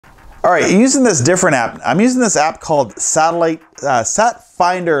All right, using this different app. I'm using this app called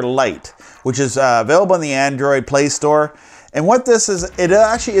SatFinder Lite, which is available in the Android Play Store. And what this is, it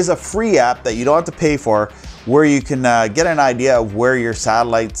actually is a free app that you don't have to pay for, where you can get an idea of where your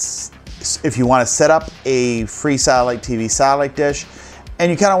satellites, if you want to set up a free satellite TV satellite dish, and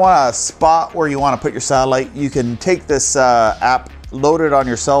you kind of want to spot where you want to put your satellite, you can take this app, load it on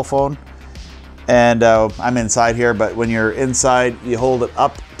your cell phone, and I'm inside here, but when you're inside, you hold it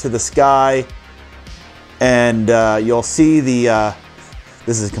up to the sky, and you'll see the,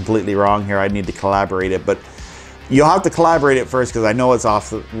 this is completely wrong here, I need to Calibrate it, but you'll have to Calibrate it first because I know it's off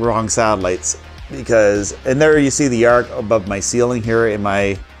the wrong satellites, because, and there you see the arc above my ceiling here in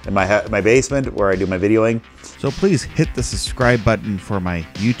my basement where I do my videoing. So please hit the subscribe button for my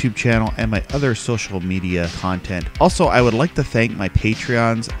YouTube channel and my other social media content. Also, I would like to thank my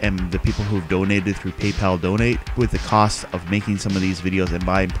Patreons and the people who've donated through PayPal Donate with the cost of making some of these videos and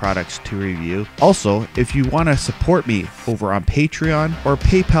buying products to review. Also, if you want to support me over on Patreon or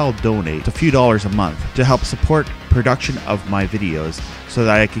PayPal Donate, it's a few dollars a month to help support production of my videos so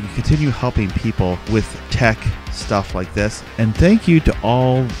that I can continue helping people with tech stuff like this. And thank you to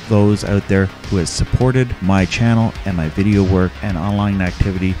all those out there who has supported my channel and my video work and online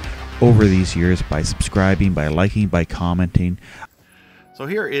activity over these years by subscribing, by liking, by commenting. So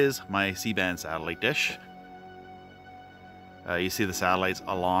here is my C-band satellite dish. You see the satellites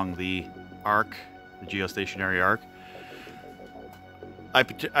along the arc, the geostationary arc.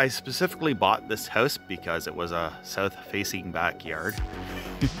 I specifically bought this house because it was a south-facing backyard.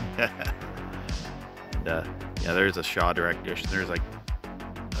 And yeah, there's a Shaw Direct dish. There's like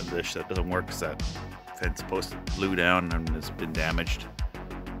a dish that doesn't work because that fence post blew down and has been damaged.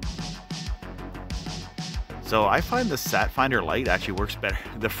 So I find the SatFinder Lite actually works better.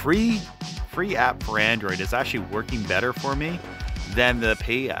 The free app for Android is actually working better for me than the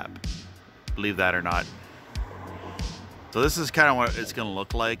pay app, believe that or not. So this is kind of what it's going to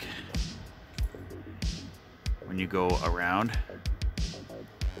look like when you go around.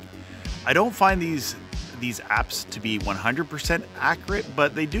 I don't find these apps to be 100% accurate,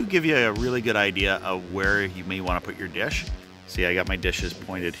 but they do give you a really good idea of where you may want to put your dish. See, I got my dishes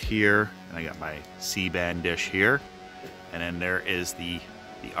pointed here, and I got my C-band dish here, and then there is the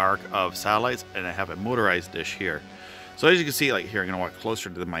arc of satellites, and I have a motorized dish here. So as you can see, like here, I'm going to walk closer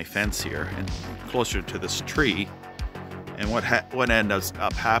to my fence here and closer to this tree. And what ends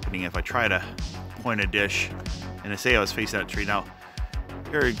up happening if I try to point a dish, and I say I was facing that tree. Now,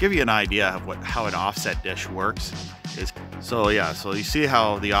 here to give you an idea of how an offset dish works is, so yeah, so you see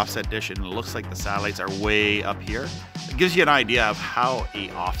how the offset dish, and it looks like the satellites are way up here. It gives you an idea of how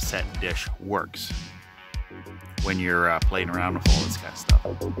a offset dish works when you're playing around with all this kind of stuff.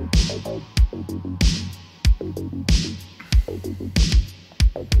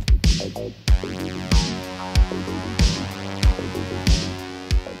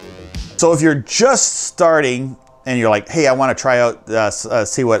 So if you're just starting and you're like, hey, I want to try out,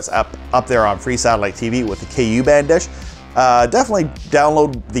 see what's up there on free satellite TV with the KU band dish, definitely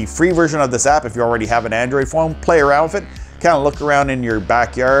download the free version of this app if you already have an Android phone. Play around with it, kind of look around in your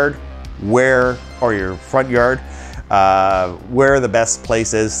backyard or your front yard, where the best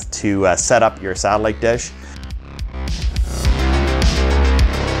place is to set up your satellite dish.